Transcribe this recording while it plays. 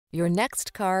Your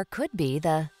next car could be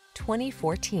the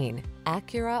 2014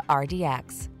 Acura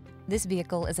RDX. This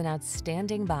vehicle is an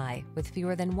outstanding buy with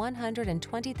fewer than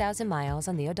 120,000 miles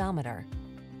on the odometer.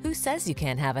 Who says you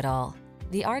can't have it all?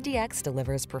 The RDX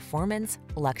delivers performance,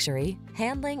 luxury,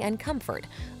 handling, and comfort,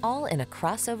 all in a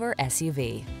crossover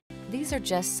SUV. These are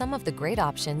just some of the great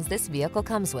options this vehicle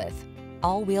comes with: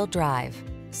 all-wheel drive,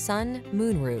 sun,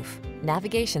 moonroof,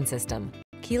 navigation system,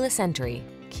 keyless entry,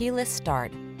 keyless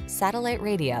start, satellite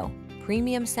radio,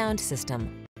 premium sound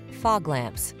system, fog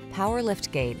lamps, power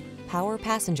liftgate, power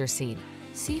passenger seat.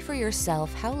 See for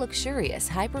yourself how luxurious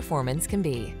high performance can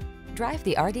be. Drive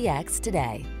the RDX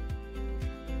today.